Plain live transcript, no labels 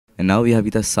And now we have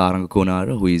with us Saranga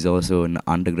Konara, who is also an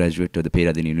undergraduate of the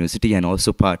Peradeniya University and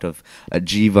also part of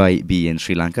GYB in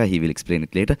Sri Lanka. He will explain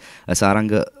it later.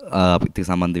 Saranga අපිත්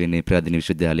සම්බන්ධ වෙන්නේ Peradeniya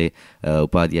විශ්වවිද්‍යාලයේ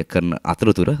උපාධියක් කරන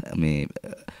අතරතුර මේ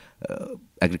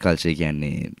agriculture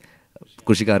කියන්නේ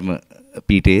කෘෂිකර්ම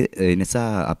පීඨයේ නිසා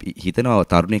අපි හිතනවා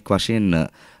තරුණෙක් වශයෙන්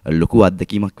ලොකු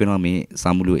අත්දැකීමක් වෙනවා මේ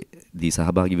සමුළුවේදී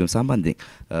සහභාගී වීම සම්බන්ධයෙන්.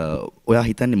 ඔයා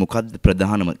හිතන්නේ මොකක්ද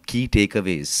ප්‍රධානම key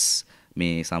takeaways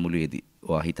මේ සමුළුවේදී?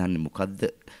 ඔයා හිතන්නේ මොකක්ද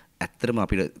ඇත්තටම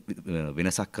අපිට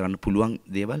වෙනසක් කරන්න පුළුවන්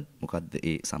දේවල් මොකක්ද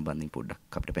ඒ සම්බන්ධයෙන්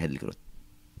පොඩ්ඩක් අපිට පැහැදිලි කරොත්.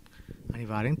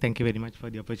 අනිවාර්යෙන් thank you very much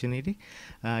for the opportunity.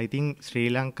 I think ශ්‍රී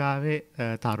ලංකාවේ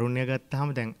තරුණය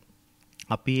ගත්තාම දැන්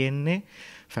අපි එන්නේ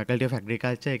Faculty of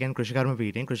Agriculture එකෙන් කෘෂිකර්ම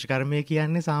පීඨයෙන්. කෘෂිකර්මය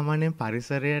කියන්නේ සාමාන්‍යයෙන්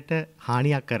පරිසරයට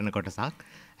හානියක් කරන කොටසක්.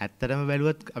 ඇත්තටම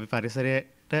බැලුවොත් අපි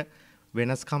පරිසරයට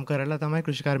වෙනස්කම් කරලා තමයි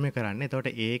කෘෂිකර්මය කරන්නේ. එතකොට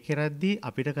ඒ කරද්දී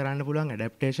අපිට කරන්න පුළුවන්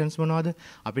ඇඩැප්ටේෂන්ස් මොනවද?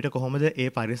 අපිට කොහොමද ඒ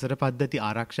පරිසර පද්ධති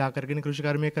ආරක්ෂා කරගෙන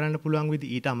කෘෂිකර්මය කරන්න පුළුවන්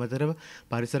විදි ඊට අමතරව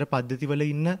පරිසර පද්ධති වල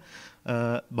ඉන්න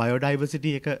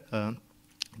බයෝඩයිවර්සිටි එක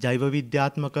ජෛව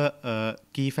විද්‍යාත්මක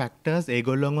key factors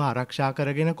ඒගොල්ලොන්ව ආරක්ෂා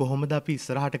කරගෙන කොහොමද අපි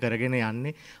ඉස්සරහට කරගෙන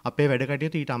යන්නේ අපේ වැඩ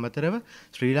කටයුතු ඊට අමතරව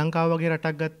ශ්‍රී ලංකාව වගේ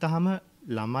රටක් ගත්තාම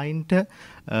ළමයින්ට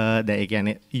දැන් ඒ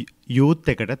කියන්නේ youth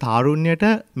එකට තාරුණ්‍යයට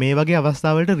මේ වගේ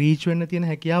අවස්ථාවලට reach වෙන්න තියෙන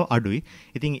හැකියාව අඩුයි.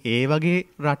 ඉතින් ඒ වගේ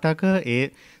රටක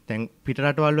ඒ දැන් පිට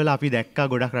රටවල් වල අපි දැක්කා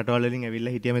ගොඩක් රටවල් වලින්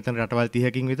ඇවිල්ලා හිටිය මෙතන රටවල්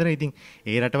 30කින් විතර. ඉතින්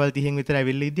ඒ රටවල් 30න් විතර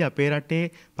ඇවිල්ලා ඉද්දි අපේ රටේ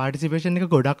participation එක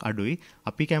ගොඩක් අඩුයි.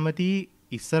 අපි කැමති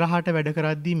ඉස්සරහට වැඩ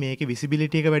කරද්දී මේකේ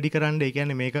විසිබිලිටි එක වැඩි කරන්න. ඒ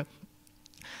කියන්නේ මේක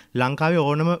ලංකාවේ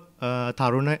ඕනම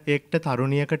තරුණයෙක්ට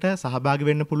තරුණියකට සහභාගී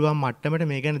වෙන්න පුළුවන් මට්ටමට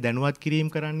මේ ගැන දැනුවත් කිරීම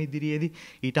කරන්න ඉදිරියේදී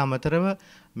ඊට අමතරව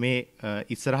මේ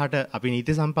ඉස්සරහට අපි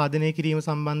නීති සම්පාදනය කිරීම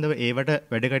සම්බන්ධව ඒවට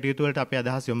වැඩ කටයුතු වලට අපි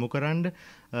අදහස් යොමු කරන්න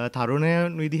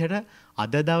තරුණයන් විදිහට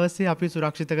අද දවසේ අපි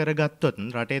සුරක්ෂිත කරගත්තොත්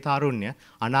රටේ තාරුණ්‍ය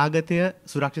අනාගතය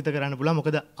සුරක්ෂිත කරන්න පුළුවන්.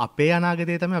 මොකද අපේ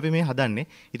අනාගතය තමයි අපි මේ හදන්නේ.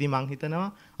 ඉතින් මම හිතනවා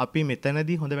අපි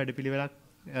මෙතනදී හොඳ වැඩපිළිවෙලක්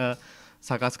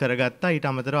සකස් කරගත්තා. ඊට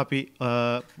අමතරව අපි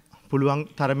පුළුවන්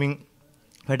තරමින්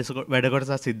වැඩ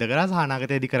කොටසක් සිද්ධ කරා සහ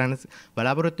අනාගතයේදී කරන්න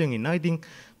බලාපොරොත්තු වෙමින් ඉන්නවා. ඉතින්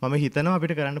මම හිතනවා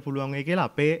අපිට කරන්න පුළුවන් වෙයි කියලා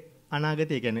අපේ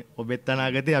අනාගතය කියන්නේ ඔබෙත්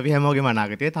අනාගතය අපි හැමෝගෙම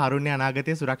අනාගතය තරුණ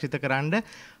අනාගතය සුරක්ෂිත කරන්න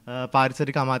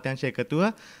පාරිසරික අමාත්‍යාංශ එකතුව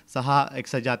සහ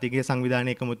එක්සත් ජාතීන්ගේ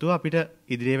සංවිධානය එකමුතුව අපිට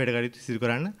ඉදිරියේ වැඩ කටයුතු සිදු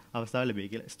කරන්න අවස්ථාව ලැබෙයි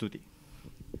කියලා ස්තුතියි.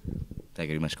 Thank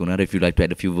you very much, Konara. If you'd like to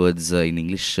add a few words in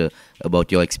English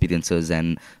about your experiences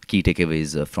and key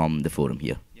takeaways from the forum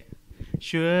here.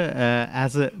 Sure.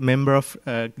 As a member of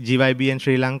GYB in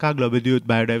Sri Lanka, Global Youth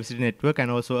Biodiversity Network,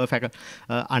 and also a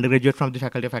undergraduate from the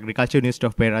Faculty of Agriculture, University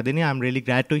of Peradeniya, I'm really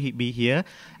glad to be here.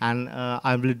 And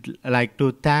I would like to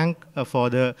thank for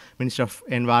the Minister of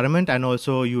Environment and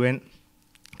also UN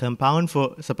Compound for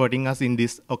supporting us in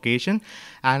this occasion.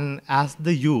 And as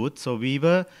the youth, so we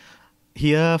were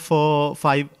here for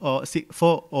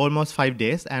almost 5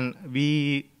 days, and we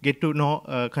get to know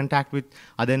contact with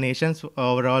other nations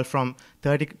overall from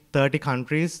 30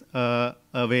 countries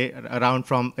away around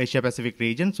from Asia Pacific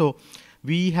region. So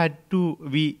we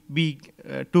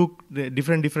took the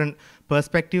different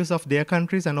perspectives of their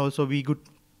countries, and also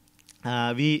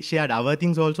we shared our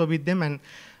things also with them. And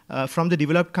from the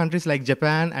developed countries like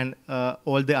Japan and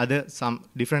all the other some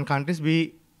different countries,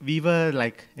 we were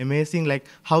like amazing like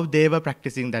how they were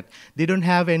practicing that. They don't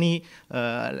have any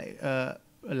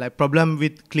like problem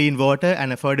with clean water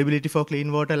and affordability for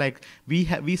clean water. Like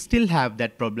we still have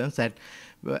that problems that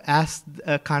as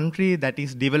a country that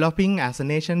is developing, as a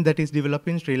nation that is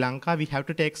developing, Sri Lanka, we have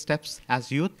to take steps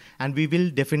as youth, and we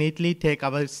will definitely take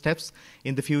our steps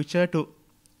in the future to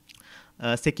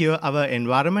secure our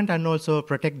environment and also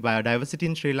protect biodiversity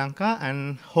in Sri Lanka.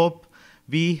 And hope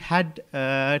we had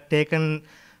taken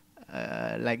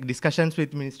like discussions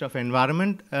with Minister of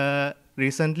Environment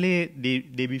recently, the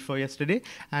day before yesterday,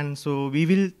 and so we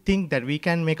will think that we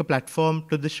can make a platform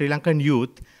to the Sri Lankan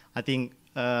youth, I think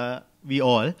we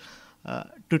all,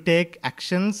 to take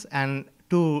actions and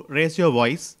to raise your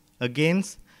voice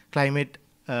against climate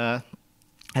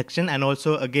action and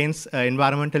also against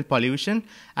environmental pollution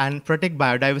and protect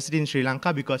biodiversity in Sri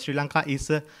Lanka, because Sri Lanka is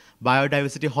a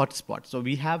biodiversity hotspot. So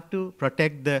we have to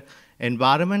protect the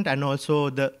environment and also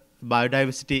the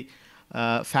biodiversity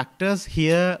factors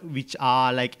here, which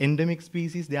are like endemic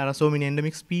species. There are so many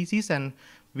endemic species, and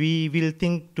we will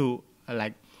think to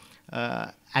like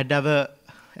add our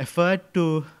effort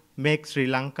to make Sri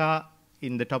Lanka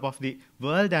in the top of the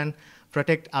world and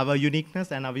protect our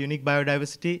uniqueness and our unique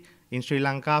biodiversity in Sri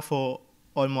Lanka for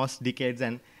almost decades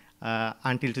and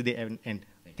until to the end.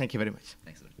 Thank you very much.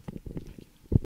 Thanks a lot.